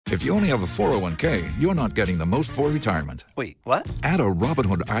If you only have a 401k, you're not getting the most for retirement. Wait, what? Add a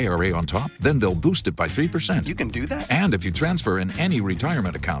Robinhood IRA on top, then they'll boost it by 3%. You can do that? And if you transfer in any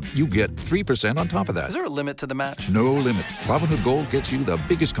retirement account, you get 3% on top of that. Is there a limit to the match? No limit. Robinhood Gold gets you the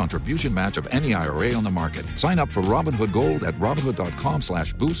biggest contribution match of any IRA on the market. Sign up for Robinhood Gold at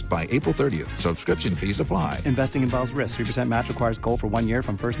Robinhood.com/boost by April 30th. Subscription fees apply. Investing involves risk. 3% match requires gold for 1 year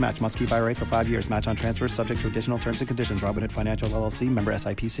from first match. Must keep IRA for 5 years. Match on transfers subject to additional terms and conditions. Robinhood Financial LLC, member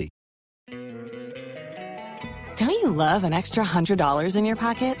SIPC. Don't you love an extra $100 in your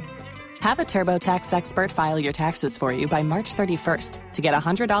pocket? Have a TurboTax expert file your taxes for you by March 31st to get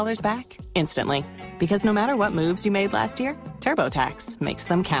 $100 back instantly. Because no matter what moves you made last year, TurboTax makes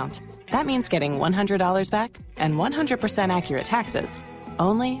them count. That means getting $100 back and 100% accurate taxes,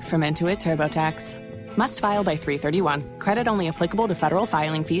 only from Intuit TurboTax. Must file by 3/31. Credit only applicable to federal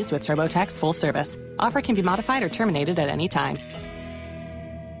filing fees with TurboTax full service. Offer can be modified or terminated at any time.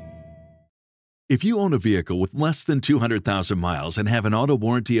 If you own a vehicle with less than 200,000 miles and have an auto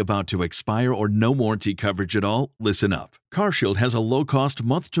warranty about to expire or no warranty coverage at all, listen up. CarShield has a low-cost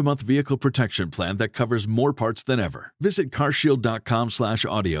month-to-month vehicle protection plan that covers more parts than ever. Visit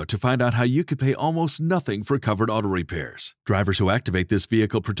carshield.com/audio to find out how you could pay almost nothing for covered auto repairs. Drivers who activate this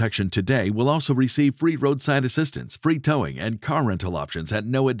vehicle protection today will also receive free roadside assistance, free towing, and car rental options at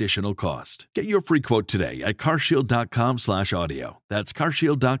no additional cost. Get your free quote today at carshield.com/audio. That's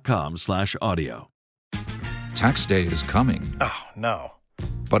carshield.com/audio. Tax day is coming. Oh, no.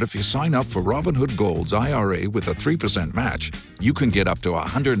 But if you sign up for Robinhood Gold's IRA with a 3% match, you can get up to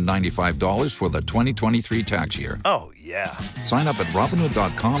 $195 for the 2023 tax year. Oh, yeah. Sign up at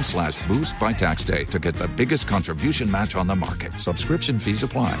Robinhood.com/boost by tax day to get the biggest contribution match on the market. Subscription fees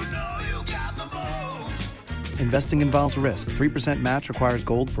apply. Investing involves risk. 3% match requires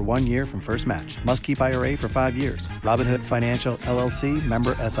gold for 1 year from first match. Must keep IRA for 5 years. Robinhood Financial LLC,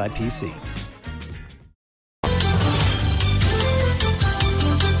 member SIPC.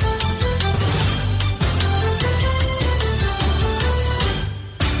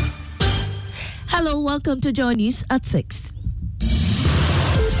 Hello, welcome to Joy News at 6.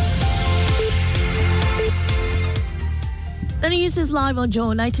 The news is live on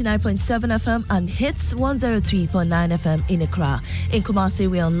Joy 99.7 FM and Hits 103.9 FM in Accra. In Kumasi,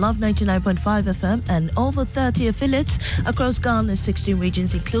 we're on Love 99.5 FM and over 30 affiliates across Ghana's 16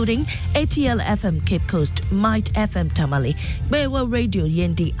 regions, including ATL FM Cape Coast, Might FM Tamale, Bewa Radio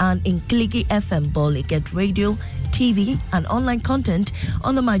Yendi, and Inkligi FM Boli. Get radio, TV, and online content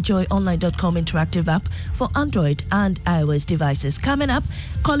on the myjoyonline.com interactive app for Android and iOS devices. Coming up,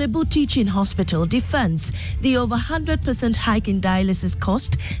 Korle Bu Teaching Hospital defends the over 100% hike in dialysis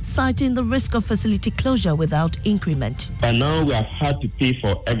cost, citing the risk of facility closure without increment. By now, we have had to pay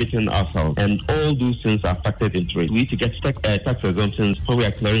for everything ourselves, and all those things are factored into it. We need to get tax exemptions when we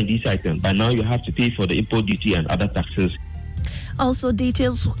are clearing these items. By now, you have to pay for the import duty and other taxes. Also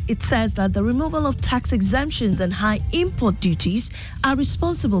details, it says that the removal of tax exemptions and high import duties are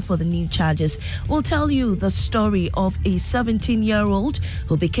responsible for the new charges. We'll tell you the story of a 17-year-old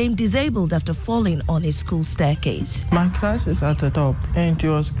who became disabled after falling on a school staircase. My class is at the top and it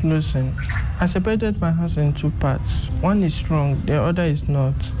was closing. I separated my house in 2 parts. One is strong, the other is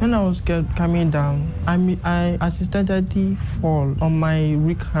not. When I was coming down, I accidentally fall on my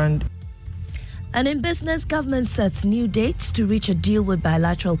weak hand. And in business, government sets new dates to reach a deal with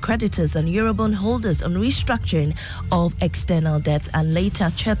bilateral creditors and Eurobond holders on restructuring of external debts. And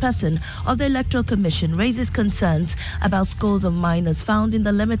later, chairperson of the Electoral Commission raises concerns about scores of minors found in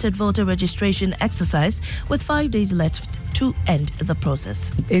the limited voter registration exercise, with 5 days left to end the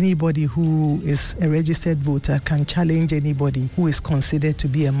process. Anybody who is a registered voter can challenge anybody who is considered to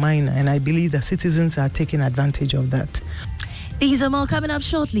be a minor, and I believe that citizens are taking advantage of that. These are more coming up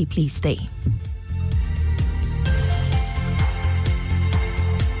shortly. Please stay.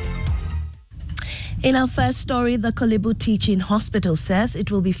 In our first story, the Korle Bu Teaching Hospital says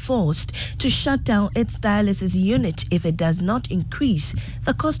it will be forced to shut down its dialysis unit if it does not increase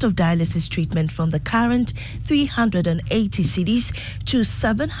the cost of dialysis treatment from the current 380 cedis to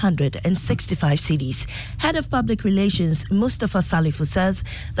 765 cedis. Head of Public Relations Mustafa Salifu says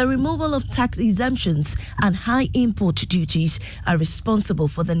the removal of tax exemptions and high import duties are responsible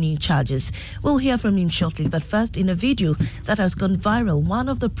for the new charges. We'll hear from him shortly, but first, in a video that has gone viral, one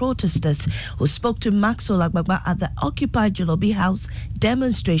of the protesters who spoke to Maxwell Agbagba at the occupied Jolobi House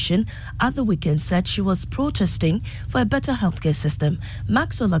demonstration at the weekend said she was protesting for a better healthcare system.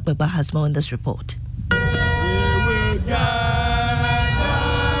 Maxwell Agbagba has more in this report.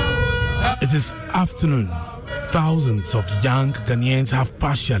 It is afternoon. Thousands of young Ghanaians have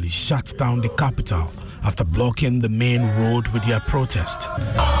partially shut down the capital after blocking the main road with their protest.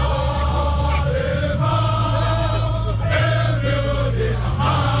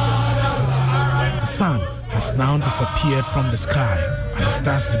 The sun has now disappeared from the sky. As it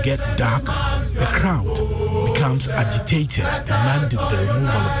starts to get dark, the crowd becomes agitated, demanding the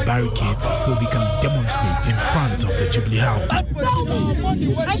removal of barricades so they can demonstrate in front of the Jubilee House. And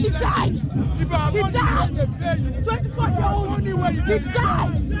he died. He died. 24-year-old. He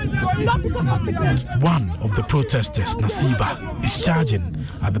died. Not because of sickness. One of the protesters, Nasiba, is charging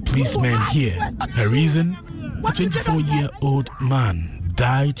at the policemen here. Her reason? A 24-year-old man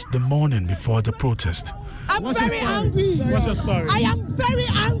died the morning before the protest. I'm very angry. What's your story? I am very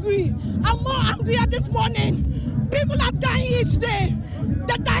angry. I'm more angrier this morning. People are dying each day.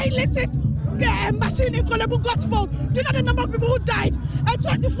 The dialysis machine in Korle Bu Gospel. Do you know the number of people who died? A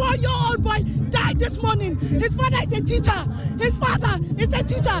 24-year-old boy died this morning. His father is a teacher. His father is a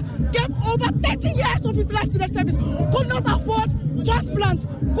teacher. Gave over 30 years of his life to the service. Could not afford transplants.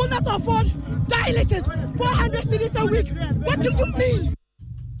 Could not afford dialysis. 400 cedis a week. What do you mean?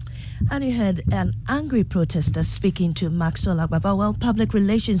 And you heard an angry protester speaking to Maxwell Agbabawel, Public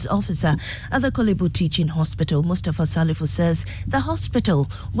Relations Officer at the Korle Bu Teaching Hospital. Mustafa Salifu says the hospital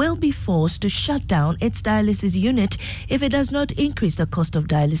will be forced to shut down its dialysis unit if it does not increase the cost of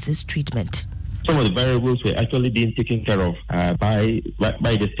dialysis treatment. Some of the variables were actually being taken care of by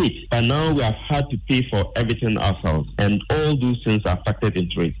the state. But now we have had to pay for everything ourselves, and all those things are factored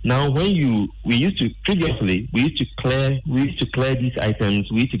into it. Now, we used to clear these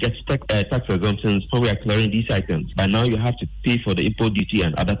items. We used to get tax exemptions when we are clearing these items. But now you have to pay for the import duty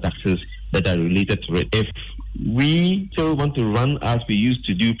and other taxes that are related to it. If we still want to run as we used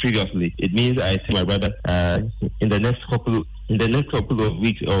to do previously, it means I tell my brother in the next couple of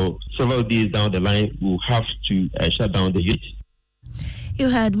weeks or several days down the line, we'll have to shut down the unit. You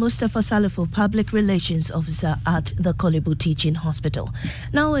heard Mustafa Salifu, Public Relations Officer at the Korle Bu Teaching Hospital.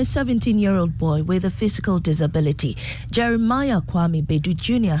 Now, a 17-year-old boy with a physical disability, Jeremiah Kwame Bedu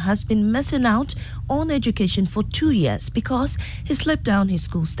Jr., has been missing out on education for 2 years because he slipped down his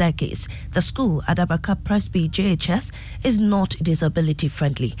school staircase. The school at Abaka Presby JHS is not disability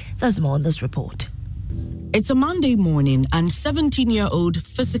friendly. There's more on this report. It's a Monday morning and 17-year-old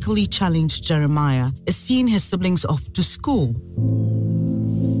physically challenged Jeremiah is seeing his siblings off to school.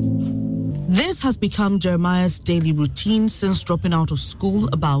 This has become Jeremiah's daily routine since dropping out of school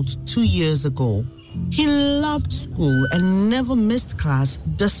about 2 years ago. He loved school and never missed class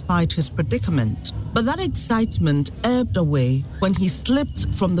despite his predicament. But that excitement ebbed away when he slipped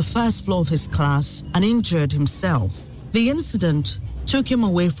from the first floor of his class and injured himself. The incident took him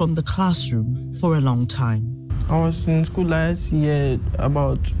away from the classroom for a long time. I was in school last year,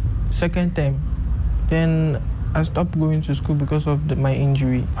 about second term. Then I stopped going to school because of my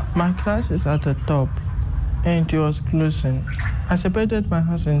injury. My class is at the top and it was closing. I separated my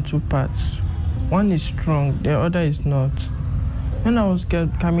house in two parts. One is strong, the other is not. When I was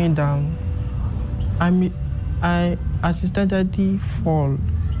coming down, I accidentally fall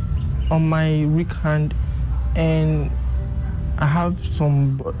on my weak hand, and I have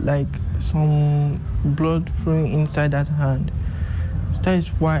some blood flowing inside that hand. That is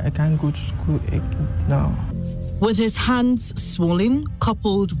why I can't go to school now. With his hands swollen,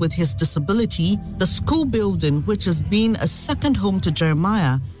 coupled with his disability, the school building, which has been a second home to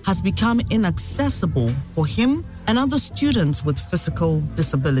Jeremiah, has become inaccessible for him and other students with physical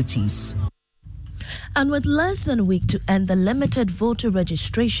disabilities. And with less than a week to end the limited voter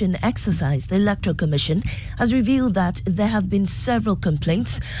registration exercise, the Electoral Commission has revealed that there have been several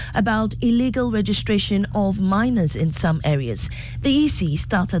complaints about illegal registration of minors in some areas. The EC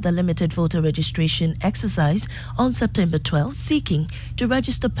started the limited voter registration exercise on September 12, seeking to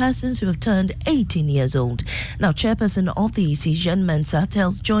register persons who have turned 18 years old. Now, Chairperson of the EC, Jean Mensah,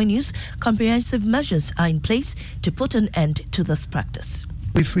 tells Joy News comprehensive measures are in place to put an end to this practice.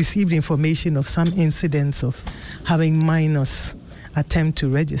 We've received information of some incidents of having minors attempt to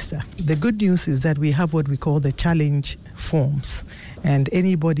register. The good news is that we have what we call the challenge forms, and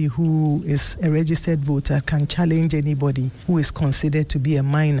anybody who is a registered voter can challenge anybody who is considered to be a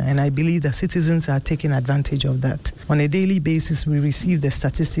minor, and I believe that citizens are taking advantage of that. On a daily basis, we receive the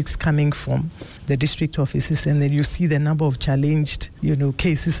statistics coming from the district offices, and then you see the number of challenged,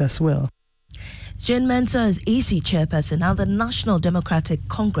 cases as well. Jane Mensah is EC chairperson. Now the National Democratic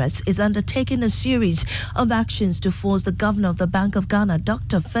Congress is undertaking a series of actions to force the governor of the Bank of Ghana,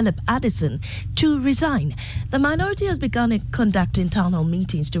 Dr. Philip Addison, to resign. The minority has begun conducting town hall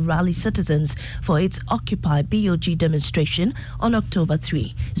meetings to rally citizens for its Occupy BOG demonstration on October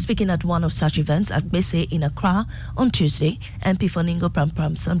 3. Speaking at one of such events at Bese in Accra on Tuesday, MP for Ningo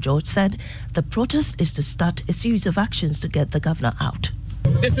Prampram Sam George said the protest is to start a series of actions to get the governor out.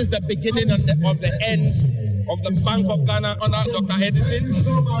 This is the beginning of the end of the Bank of Ghana under Dr. Edison.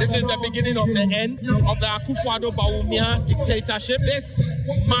 This is the beginning of the end of the Akufo-Addo Bawumia dictatorship. This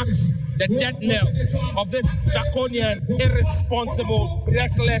marks the death knell of this draconian, irresponsible,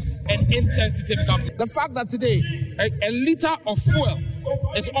 reckless, and insensitive government. The fact that today a litre of fuel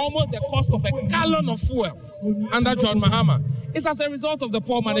is almost the cost of a gallon of fuel under John Mahama is as a result of the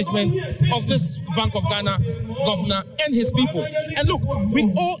poor management of this Bank of Ghana governor and his people. And look,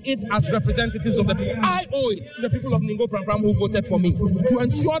 we owe it as representatives of the people. I owe it to the people of Ningo Prampram who voted for me to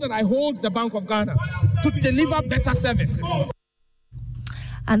ensure that I hold the Bank of Ghana to deliver better services.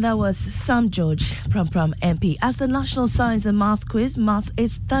 And that was Sam George, Prampram MP. As the National Science and Maths Quiz marks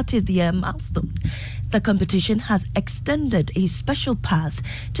its 30th year milestone, the competition has extended a special pass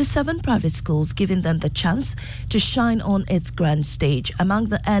to 7 private schools, giving them the chance to shine on its grand stage. Among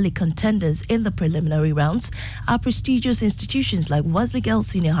the early contenders in the preliminary rounds are prestigious institutions like Wesley Girls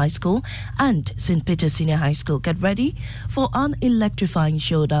Senior High School and St. Peter's Senior High School. Get ready for an electrifying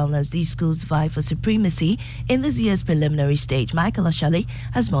showdown as these schools vie for supremacy in this year's preliminary stage. Michael Ashale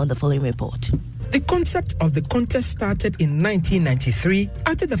has more on the following report. The concept of the contest started in 1993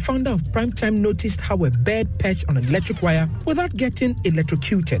 after the founder of Primetime noticed how a bird perched on an electric wire without getting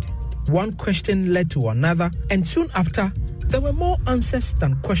electrocuted. One question led to another, and soon after, there were more answers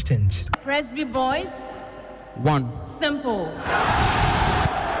than questions. Presby boys. 1. Simple.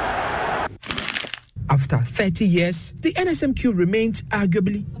 After 30 years, the NSMQ remains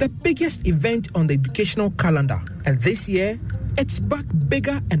arguably the biggest event on the educational calendar, and this year, it's back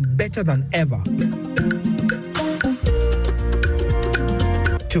bigger and better than ever.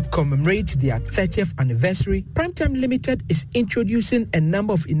 To commemorate their 30th anniversary, Primetime Limited is introducing a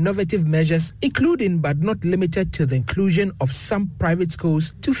number of innovative measures, including but not limited to the inclusion of some private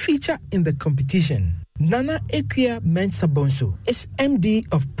schools to feature in the competition. Nana Ekia Mensah is MD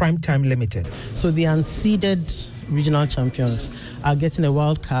of Primetime Limited. So the unseeded regional champions are getting a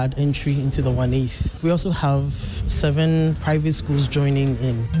wild card entry into the 1/8. We also have 7 private schools joining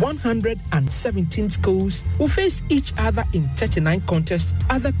in. 117 schools will face each other in 39 contests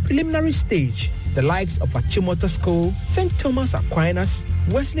at the preliminary stage. The likes of Achimota School, St. Thomas Aquinas,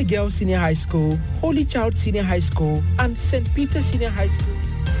 Wesley Girls Senior High School, Holy Child Senior High School, and St. Peter's Senior High School.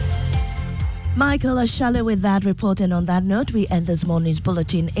 Michael Ashale with that report. And on that note, we end this morning's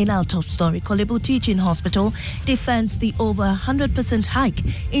bulletin in our top story. Korle Bu Teaching Hospital defends the over 100% hike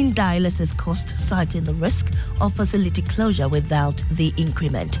in dialysis cost, citing the risk of facility closure without the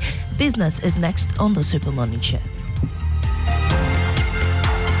increment. Business is next on the Super Morning Show.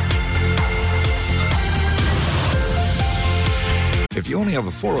 If you only have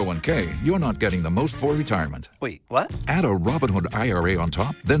a 401k, you're not getting the most for retirement. Wait, what? Add a Robinhood IRA on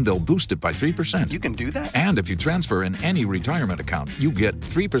top, then they'll boost it by 3%. You can do that? And if you transfer in any retirement account, you get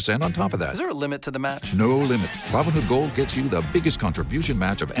 3% on top of that. Is there a limit to the match? No limit. Robinhood Gold gets you the biggest contribution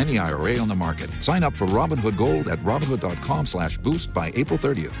match of any IRA on the market. Sign up for Robinhood Gold at Robinhood.com/boost by April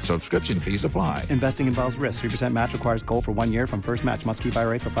 30th. Subscription fees apply. Investing involves risk. 3% match requires gold for 1 year from first match. Must keep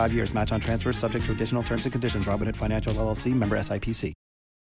IRA for 5 years. Match on transfers subject to additional terms and conditions. Robinhood Financial LLC, member SIPC.